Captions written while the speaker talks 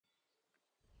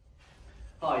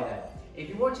Hi there. If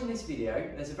you're watching this video,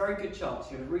 there's a very good chance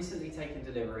you have recently taken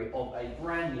delivery of a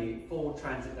brand new Ford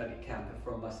Transit Nugget camper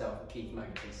from myself at Keith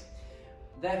Motors.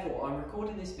 Therefore, I'm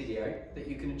recording this video that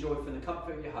you can enjoy from the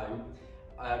comfort of your home,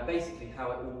 basically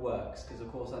how it all works, because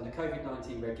of course under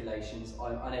COVID-19 regulations,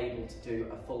 I'm unable to do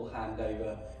a full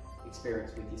handover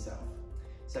experience with yourself.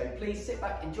 So please sit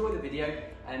back, enjoy the video,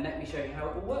 and let me show you how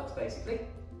it all works basically.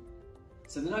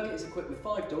 So the Nugget is equipped with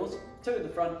 5 doors, 2 in the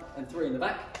front and 3 in the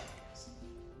back.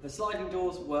 The sliding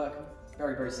doors work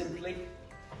very simply.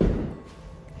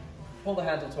 Pull the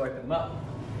handle to open them up,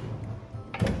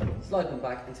 slide them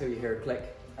back until you hear a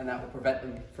click, and that will prevent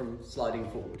them from sliding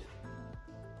forward.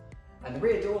 And the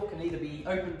rear door can either be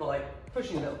opened by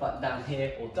pushing a little button down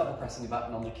here or double pressing a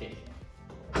button on the key.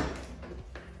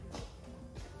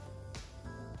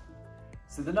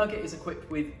 So the Nugget is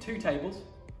equipped with 2 tables,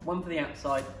 one for the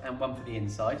outside and one for the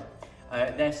inside.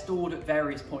 They're stored at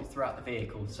various points throughout the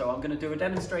vehicle. So I'm going to do a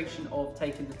demonstration of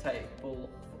taking the table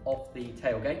off the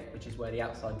tailgate, which is where the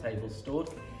outside table is stored,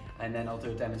 and then I'll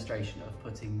do a demonstration of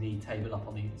putting the table up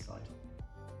on the inside.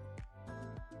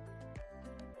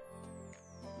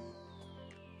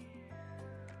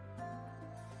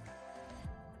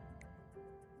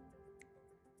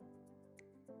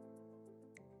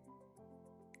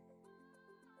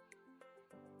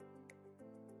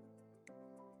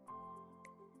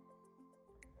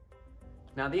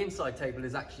 Now the inside table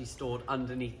is actually stored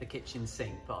underneath the kitchen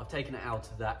sink, but I've taken it out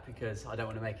of that because I don't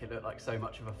want to make it look like so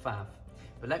much of a faff.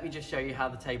 But let me just show you how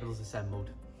the table is assembled.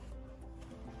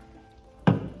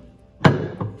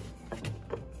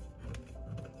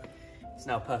 It's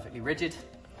now perfectly rigid.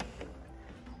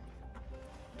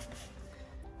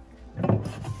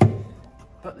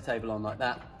 Put the table on like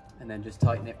that and then just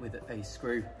tighten it with a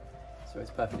screw so it's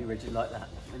perfectly rigid like that.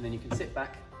 And then you can sit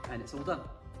back and it's all done.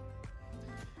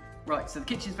 Right, so the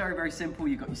kitchen's very simple.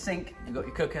 You've got your sink, you've got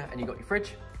your cooker, and you've got your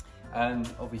fridge.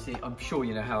 Obviously, I'm sure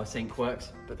you know how a sink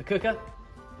works, but the cooker,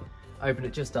 open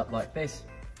it just up like this.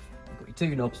 You've got your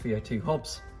 2 knobs for your 2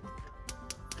 hobs,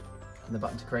 and the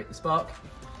button to create the spark.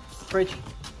 The fridge,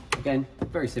 again,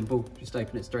 very simple, just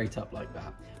open it straight up like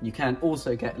that. You can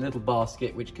also get a little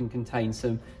basket which can contain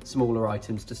some smaller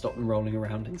items to stop them rolling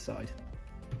around inside.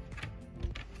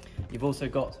 You've also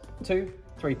got 2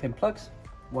 3-pin plugs,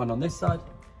 one on this side,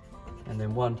 and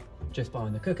then one just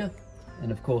behind the cooker,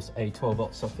 and of course a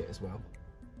 12-volt socket as well.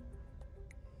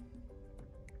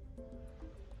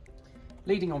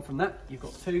 Leading on from that, you've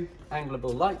got 2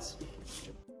 angleable lights,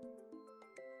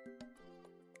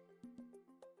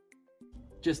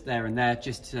 just there and there,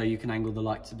 just so you can angle the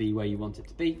light to be where you want it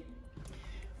to be.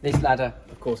 This ladder,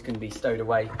 of course, can be stowed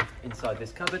away inside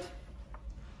this cupboard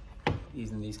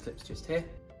using these clips just here.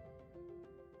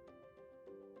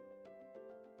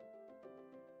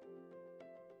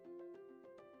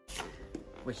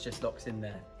 Which just locks in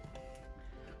there.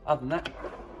 Other than that,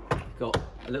 you've got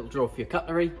a little drawer for your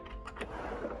cutlery,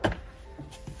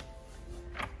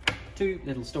 2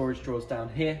 little storage drawers down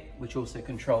here, which also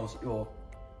controls your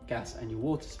gas and your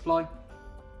water supply.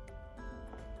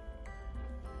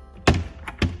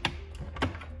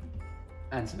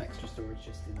 And some extra storage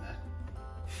just in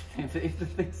there, if the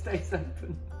thing stays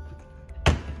open.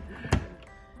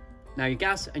 Now your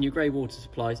gas and your grey water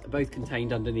supplies are both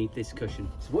contained underneath this cushion.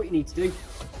 So what you need to do is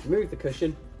remove the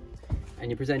cushion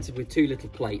and you're presented with 2 little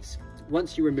plates.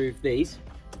 Once you remove these,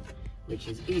 which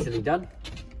is easily done,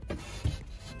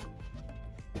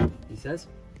 he says,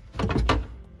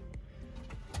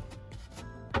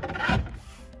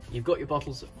 you've got your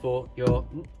bottles for your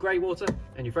grey water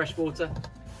and your fresh water.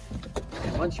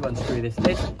 And once you unscrew this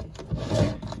lid,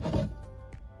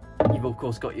 you've of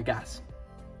course got your gas.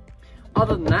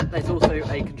 Other than that, there's also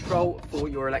a control for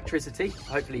your electricity.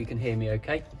 Hopefully you can hear me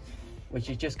okay, which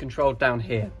is just controlled down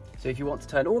here. So if you want to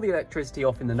turn all the electricity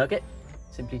off in the Nugget,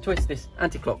 simply twist this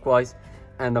anti-clockwise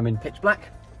and I'm in pitch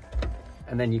black,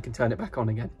 and then you can turn it back on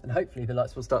again. And hopefully the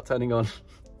lights will start turning on.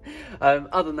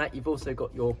 Other than that, you've also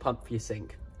got your pump for your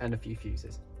sink and a few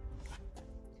fuses.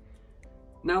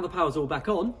 Now the power's all back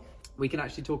on, we can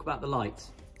actually talk about the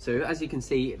lights. So as you can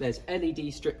see, there's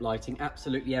LED strip lighting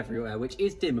absolutely everywhere, which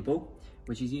is dimmable,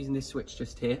 which is using this switch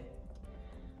just here.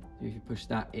 If you push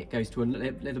that, it goes to a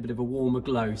little bit of a warmer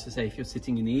glow. So say if you're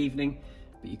sitting in the evening,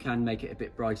 but you can make it a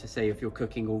bit brighter, say if you're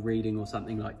cooking or reading or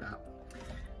something like that.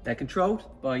 They're controlled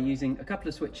by using a couple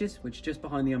of switches, which are just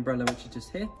behind the umbrella, which is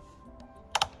just here.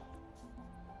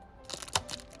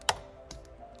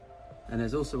 And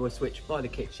there's also a switch by the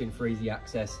kitchen for easy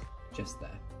access, just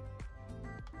there.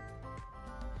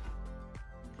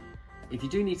 if you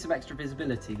do need some extra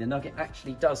visibility, the Nugget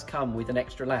actually does come with an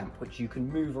extra lamp, which you can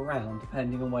move around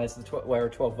depending on where a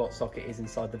 12-volt socket is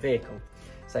inside the vehicle.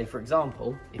 Say, for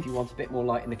example, if you want a bit more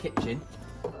light in the kitchen,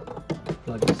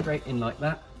 plug it straight in like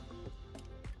that,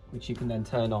 which you can then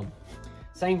turn on.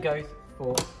 Same goes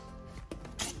for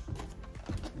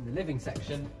in the living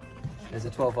section. There's a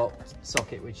 12-volt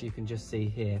socket, which you can just see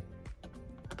here.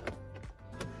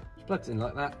 Which plugs in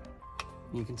like that,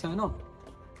 and you can turn on.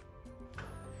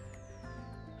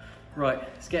 Right,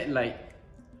 it's getting late.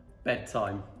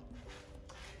 Bedtime.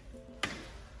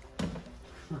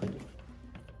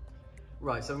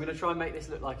 Right, so I'm going to try and make this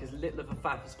look like as little of a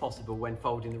faff as possible when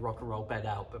folding the rock and roll bed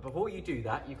out. But before you do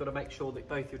that, you've got to make sure that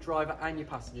both your driver and your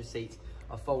passenger seats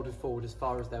are folded forward as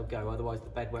far as they'll go. Otherwise, the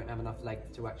bed won't have enough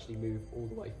length to actually move all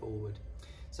the way forward.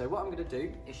 So what I'm going to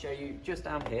do is show you just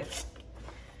down here.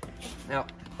 Now,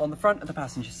 on the front of the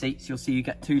passenger seats, you'll see you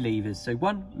get two levers. So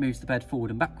one moves the bed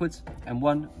forward and backwards, and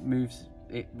one moves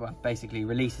it, well, basically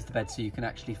releases the bed so you can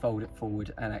actually fold it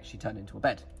forward and actually turn it into a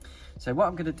bed. So what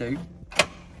I'm going to do,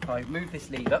 if I move this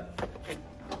lever,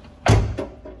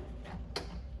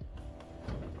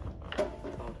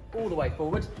 all the way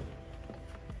forward.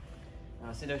 Now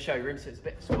it's in a showroom, so it's a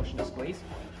bit of squash and a squeeze.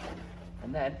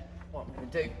 And then what I'm going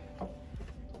to do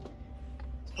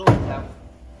is pull it out.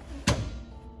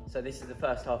 So this is the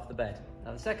first half of the bed.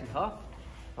 Now the second half,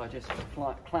 if I just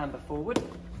clamber forward,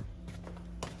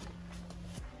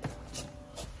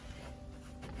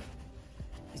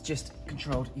 it's just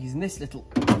controlled using this little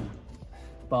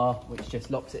bar, which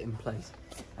just locks it in place,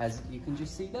 as you can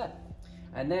just see there.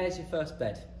 And there's your first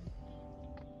bed.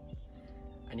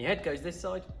 And your head goes this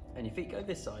side, and your feet go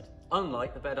this side,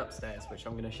 unlike the bed upstairs, which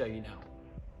I'm going to show you now.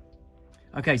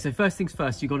 Okay, so first things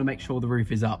first, you've got to make sure the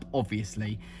roof is up,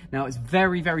 obviously. Now, it's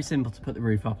very, very simple to put the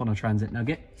roof up on a Transit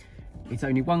Nugget. It's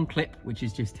only one clip, which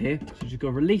is just here. So you've got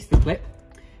to release the clip,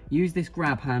 use this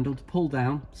grab handle to pull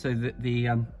down so that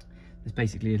there's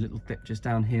basically a little clip just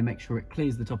down here. Make sure it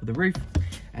clears the top of the roof.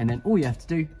 And then all you have to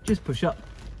do, just push up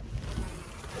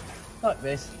like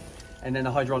this, and then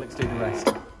the hydraulics do the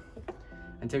rest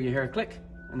until you hear a click,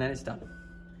 and then it's done.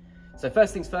 So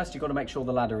first things first, you've got to make sure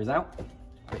the ladder is out,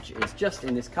 which is just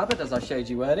in this cupboard, as I showed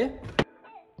you earlier.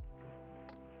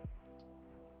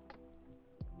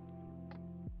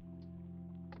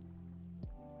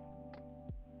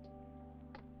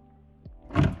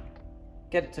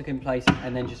 Get it took in place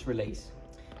and then just release.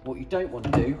 What you don't want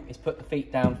to do is put the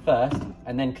feet down first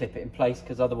and then clip it in place,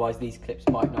 because otherwise these clips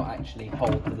might not actually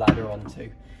hold the ladder onto.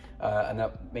 And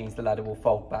that means the ladder will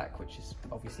fold back, which is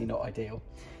obviously not ideal.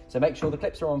 So make sure the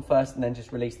clips are on first and then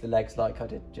just release the legs like I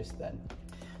did just then.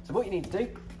 So what you need to do,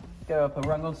 go up a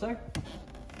rung or so,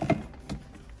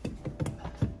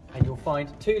 and you'll find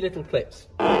two little clips.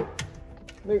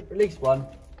 Release one,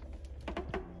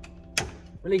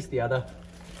 release the other,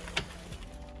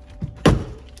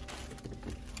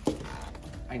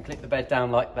 and clip the bed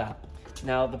down like that.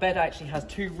 Now the bed actually has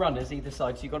two runners either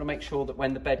side, so you've got to make sure that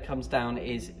when the bed comes down it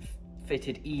is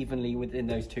fitted evenly within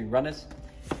those two runners.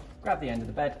 Grab the end of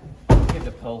the bed, give it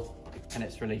a pull, and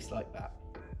it's released like that.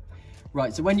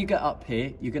 Right, so when you get up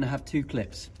here, you're going to have two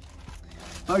clips,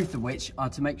 both of which are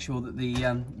to make sure that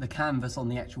the canvas on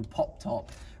the actual pop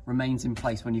top remains in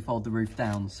place when you fold the roof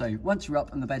down. So once you're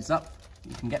up and the bed's up,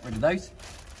 you can get rid of those.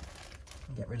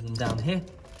 Get rid of them down here.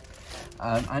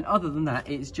 And other than that,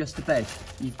 it's just a bed.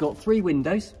 You've got three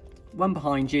windows, one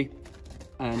behind you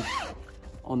and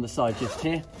on the side just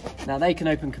here. Now they can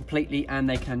open completely, and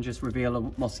they can just reveal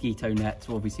a mosquito net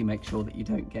to obviously make sure that you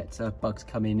don't get bugs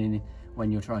coming in when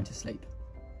you're trying to sleep.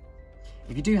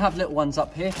 If you do have little ones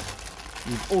up here,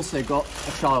 you've also got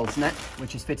a child's net,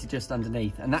 which is fitted just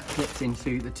underneath, and that clips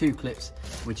into the two clips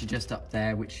which are just up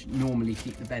there, which normally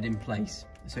keep the bed in place.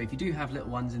 So if you do have little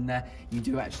ones in there, you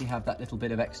do actually have that little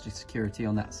bit of extra security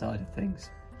on that side of things.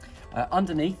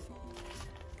 Underneath,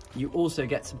 you also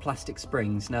get some plastic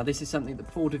springs. Now this is something that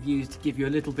Ford have used to give you a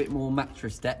little bit more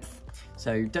mattress depth.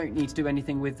 So don't need to do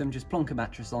anything with them, just plonk a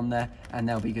mattress on there and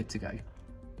they'll be good to go.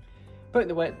 Putting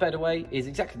the bed away is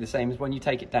exactly the same as when you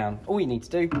take it down. All you need to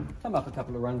do, come up a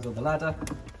couple of rungs on the ladder,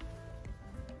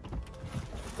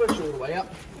 push all the way up,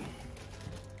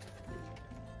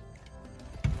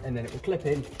 and then it will clip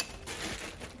in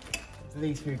to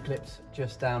these few clips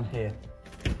just down here.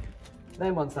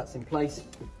 Then once that's in place,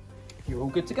 you're all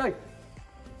good to go.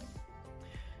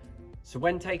 So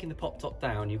when taking the pop top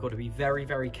down, you've got to be very,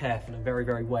 very careful and very,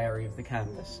 very wary of the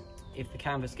canvas. If the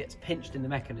canvas gets pinched in the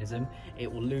mechanism,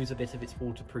 it will lose a bit of its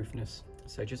waterproofness.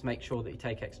 So just make sure that you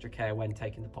take extra care when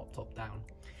taking the pop top down.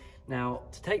 Now,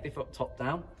 to take the top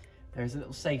down, there is a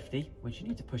little safety which you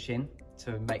need to push in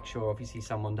to make sure obviously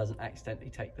someone doesn't accidentally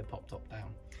take the pop top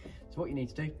down. So what you need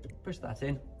to do, push that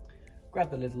in, grab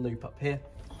the little loop up here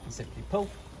and simply pull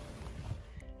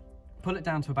it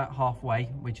down to about halfway,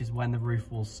 which is when the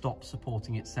roof will stop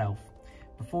supporting itself.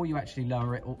 Before you actually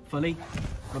lower it fully,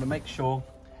 you've got to make sure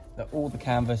that all the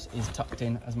canvas is tucked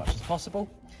in as much as possible.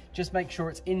 Just make sure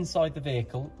it's inside the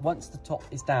vehicle. Once the top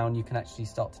is down, you can actually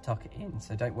start to tuck it in.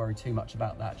 So don't worry too much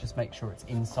about that. Just make sure it's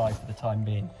inside for the time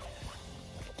being.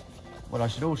 What I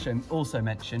should also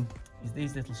mention is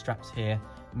these little straps here.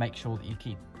 Make sure that you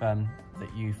keep,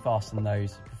 that you fasten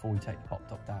those before you take the pop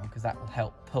top down, because that will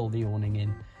help pull the awning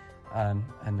in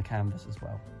and the canvas as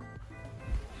well.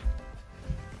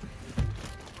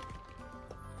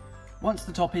 Once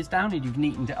the top is down and you've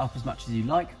neatened it up as much as you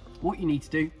like, what you need to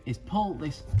do is pull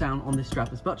this down on this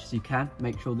strap as much as you can.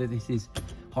 Make sure that this is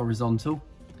horizontal.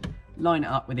 Line it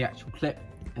up with the actual clip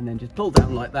and then just pull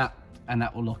down like that, and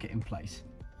that will lock it in place.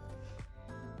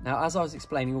 Now, as I was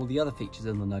explaining all the other features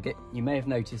in the Nugget, you may have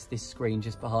noticed this screen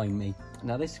just behind me.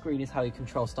 Now, this screen is how you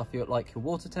control stuff like your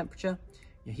water temperature,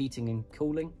 your heating and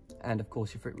cooling, and of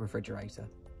course your refrigerator.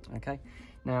 Okay.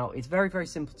 Now, it's very, very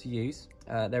simple to use.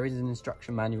 There is an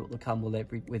instruction manual that will come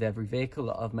with every vehicle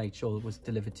that I've made sure was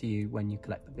delivered to you when you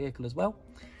collect the vehicle as well.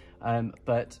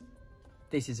 But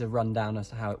this is a rundown as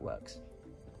to how it works.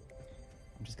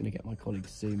 I'm just going to get my colleague to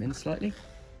zoom in slightly.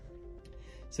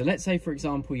 So let's say, for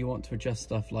example, you want to adjust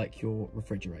stuff like your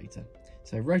refrigerator.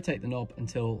 So rotate the knob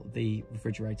until the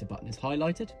refrigerator button is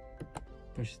highlighted.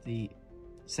 Push the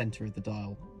center of the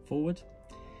dial forward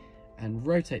and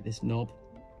rotate this knob.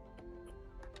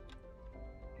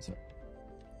 So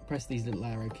press these little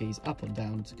arrow keys up and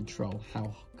down to control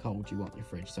how cold you want your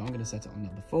fridge. So I'm going to set it on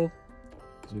number 4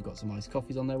 because we've got some iced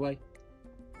coffees on their way.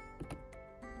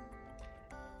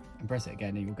 And press it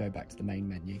again and you'll go back to the main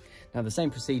menu. Now, the same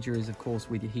procedure is of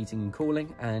course with your heating and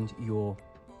cooling and your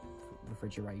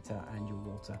refrigerator and your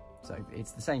water. So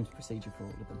it's the same procedure for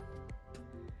all of them.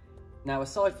 Now,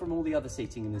 aside from all the other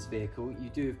seating in this vehicle,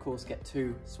 you do of course get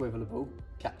 2 swivelable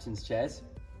captain's chairs,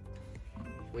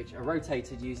 which are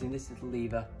rotated using this little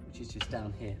lever, which is just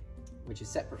down here, which is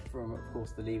separate from, of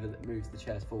course, the lever that moves the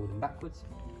chairs forward and backwards.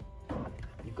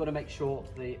 You've got to make sure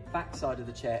the back side of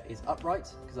the chair is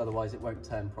upright, because otherwise it won't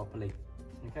turn properly.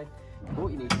 Okay.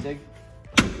 What you need to do,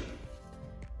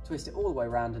 twist it all the way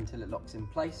around until it locks in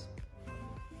place,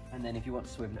 and then if you want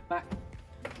to swivel it back,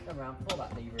 go around, pull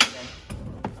that lever again,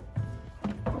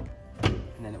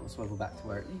 and then it will swivel back to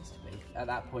where it needs to be. At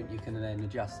that point, you can then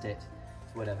adjust it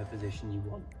to whatever position you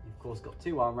want. You've of course got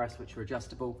 2 armrests which are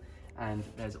adjustable, and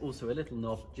there's also a little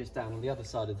knob just down on the other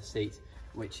side of the seat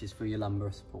which is for your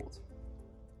lumbar support.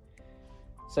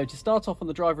 So to start off on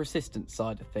the driver assistance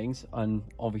side of things, and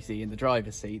obviously in the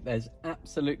driver's seat, there's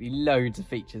absolutely loads of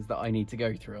features that I need to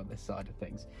go through on this side of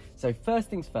things. So first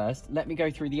things first, let me go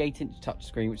through the 8-inch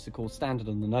touchscreen, which is called standard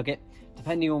on the Nugget.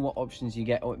 Depending on what options you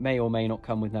get, or it may or may not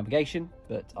come with navigation,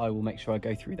 but I will make sure I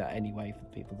go through that anyway for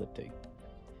the people that do.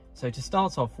 So to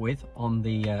start off with, on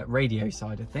the radio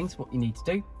side of things, what you need to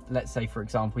do, let's say for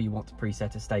example you want to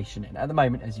preset a station in. At the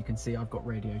moment, as you can see, I've got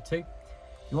radio 2.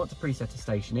 You want to preset a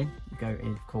station in, you go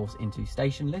in, of course, into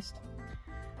station list,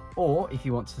 or if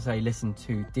you want to say listen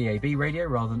to DAB radio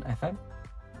rather than FM,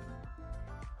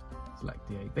 select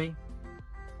DAB.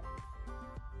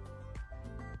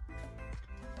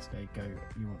 So go,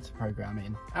 you want to program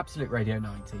in Absolute Radio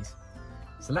 90s,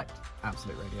 select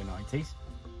Absolute Radio 90s,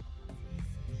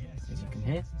 as you can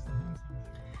hear.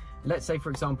 Let's say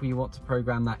for example you want to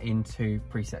program that into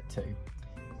preset 2.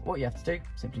 What you have to do,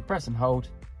 simply press and hold,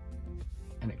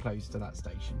 and it closes to that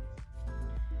station.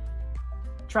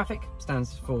 Traffic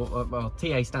stands for, well,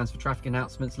 TA stands for traffic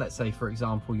announcements. Let's say, for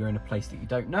example, you're in a place that you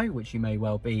don't know, which you may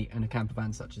well be in a camper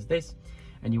van such as this,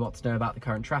 and you want to know about the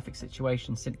current traffic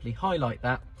situation. Simply highlight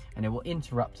that, and it will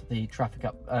interrupt the traffic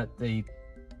the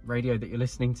radio that you're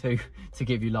listening to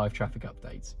give you live traffic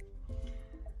updates.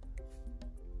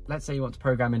 Let's say you want to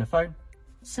program in a phone.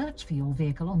 Search for your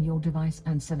vehicle on your device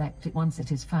and select it once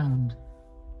it is found.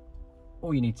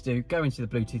 All you need to do, go into the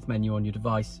Bluetooth menu on your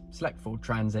device, select Ford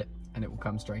Transit, and it will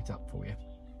come straight up for you.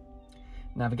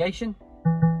 Navigation.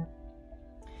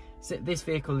 So this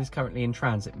vehicle is currently in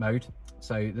transit mode,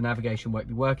 so the navigation won't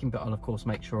be working, but I'll of course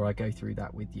make sure I go through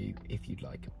that with you if you'd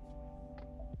like.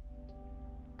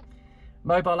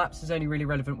 Mobile apps is only really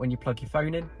relevant when you plug your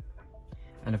phone in.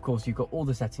 And of course you've got all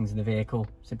the settings in the vehicle.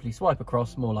 Simply swipe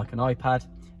across, more like an iPad,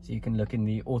 so you can look in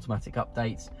the automatic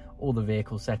updates, all the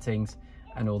vehicle settings,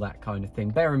 and all that kind of thing.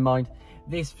 Bear in mind,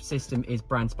 this system is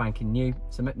brand spanking new,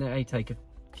 so it may take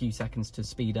few seconds to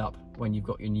speed up when you've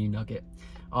got your new Nugget.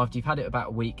 After you've had it about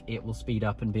a week, it will speed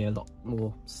up and be a lot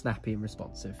more snappy and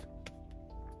responsive.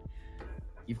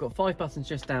 You've got 5 buttons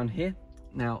just down here.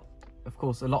 Now, of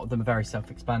course, a lot of them are very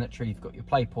self-explanatory. You've got your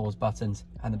play, pause buttons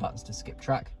and the buttons to skip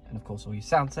track, and of course all your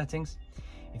sound settings.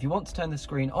 If you want to turn the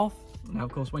screen off, now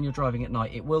of course when you're driving at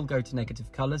night it will go to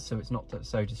negative colours, so it's not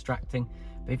so distracting.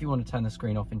 But if you want to turn the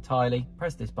screen off entirely,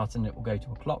 press this button, it will go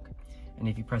to a clock, and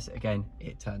if you press it again,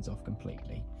 it turns off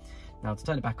completely. Now to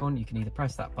turn it back on, you can either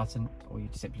press that button or you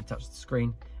simply touch the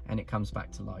screen and it comes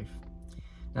back to life.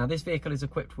 Now this vehicle is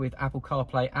equipped with Apple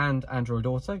CarPlay and Android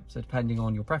Auto, so depending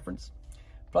on your preference.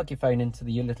 Plug your phone into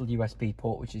the little USB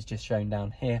port which is just shown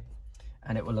down here,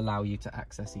 and it will allow you to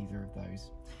access either of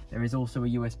those. There is also a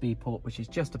USB port which is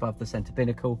just above the centre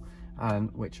binnacle,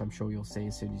 which I'm sure you'll see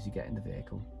as soon as you get in the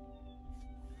vehicle.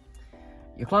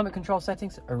 Your climate control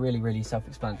settings are really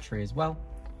self-explanatory as well.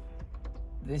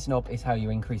 This knob is how you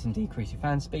increase and decrease your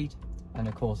fan speed, and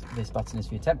of course this button is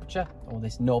for your temperature, or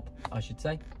this knob I should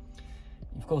say.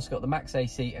 You've of course got the max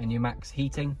AC and your max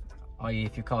heating, i.e.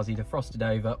 if your car's either frosted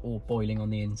over or boiling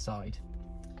on the inside.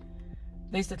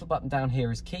 This little button down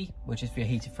here is key, which is for your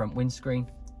heated front windscreen,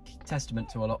 testament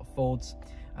to a lot of Fords.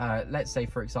 Let's say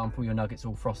for example your Nugget's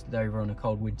all frosted over on a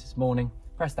cold winter's morning,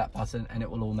 press that button and it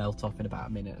will all melt off in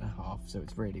about 1.5 minutes, so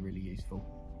it's really useful.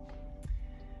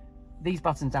 These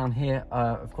buttons down here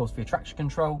are of course for your traction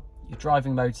control, your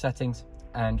driving mode settings,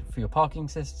 and for your parking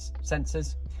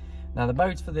sensors. Now the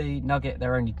modes for the Nugget,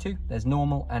 there are only 2. There's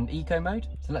normal and eco mode.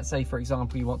 So let's say for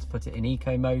example you want to put it in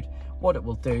eco mode. What it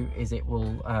will do is it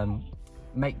will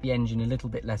make the engine a little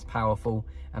bit less powerful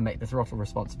and make the throttle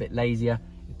response a bit lazier,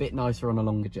 a bit nicer on a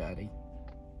longer journey.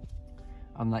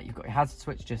 On that you've got your hazard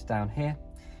switch just down here.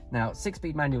 Now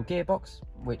 6-speed manual gearbox,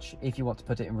 which if you want to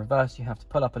put it in reverse you have to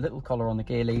pull up a little collar on the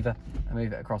gear lever and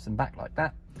move it across and back like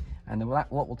that. And then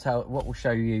what will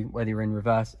show you whether you're in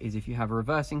reverse is if you have a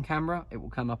reversing camera, it will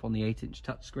come up on the 8-inch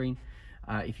touchscreen.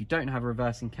 If you don't have a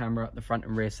reversing camera, the front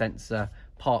and rear sensor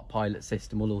park pilot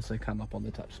system will also come up on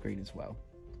the touchscreen as well.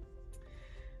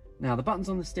 Now the buttons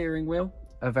on the steering wheel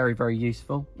are very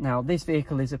useful. Now this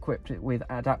vehicle is equipped with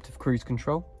adaptive cruise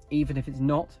control. Even if it's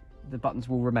not, the buttons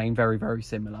will remain very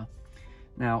similar.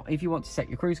 Now if you want to set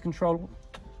your cruise control,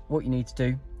 what you need to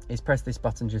do is press this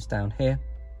button just down here.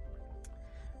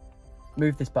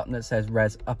 Move this button that says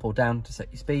res up or down to set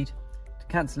your speed. To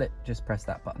cancel it, just press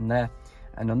that button there.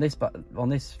 And on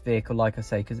this vehicle, like I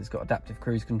say, because it's got adaptive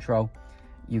cruise control,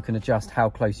 you can adjust how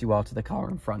close you are to the car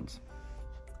in front.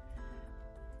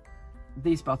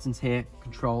 These buttons here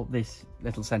control this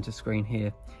little center screen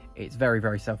here. It's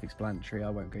very self-explanatory. I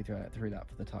won't go through that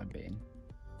for the time being.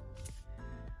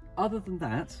 Other than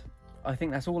that, I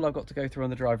think that's all I've got to go through on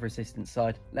the driver assistance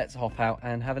side. Let's hop out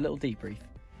and have a little debrief.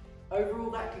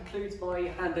 Overall, that concludes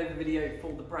my handover video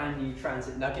for the brand new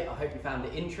Transit Nugget. I hope you found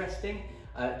it interesting.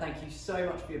 Thank you so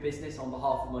much for your business on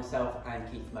behalf of myself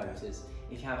and Keith Motors.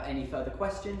 If you have any further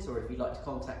questions or if you'd like to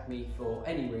contact me for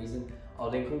any reason, I'll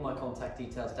link all my contact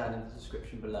details down in the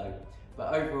description below.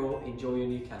 But overall, enjoy your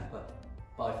new camper.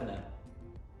 Bye for now.